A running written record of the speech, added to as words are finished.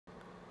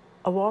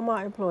A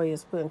Walmart employee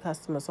is putting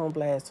customers on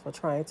blast for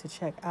trying to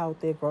check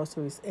out their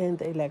groceries in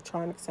the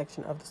electronics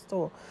section of the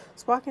store,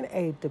 sparking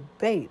a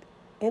debate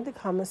in the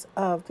comments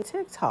of the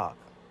TikTok.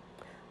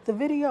 The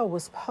video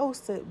was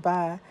posted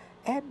by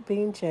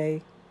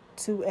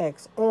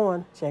 @BeanJ2X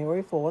on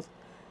January 4th,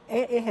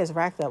 and it has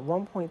racked up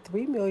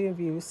 1.3 million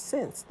views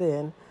since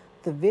then.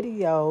 The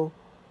video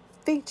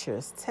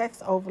features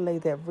text overlay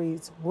that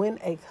reads, "When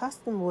a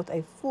customer with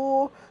a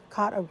full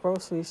cart of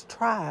groceries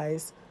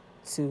tries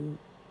to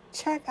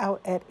check out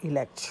at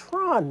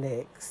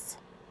electronics."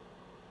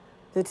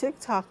 The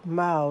TikTok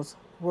mouths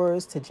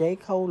words to J.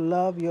 Cole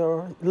Love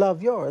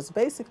Yours,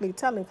 basically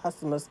telling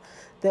customers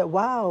that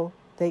while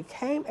they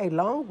came a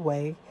long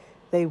way,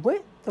 they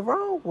went the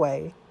wrong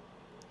way.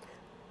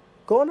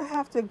 Gonna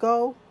have to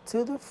go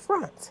to the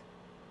front.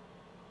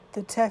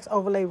 The text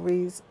overlay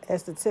reads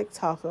as the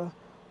TikToker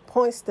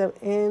points them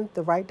in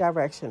the right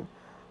direction.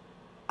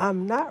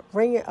 "I'm not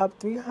ringing up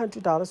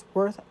 $300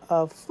 worth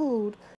of food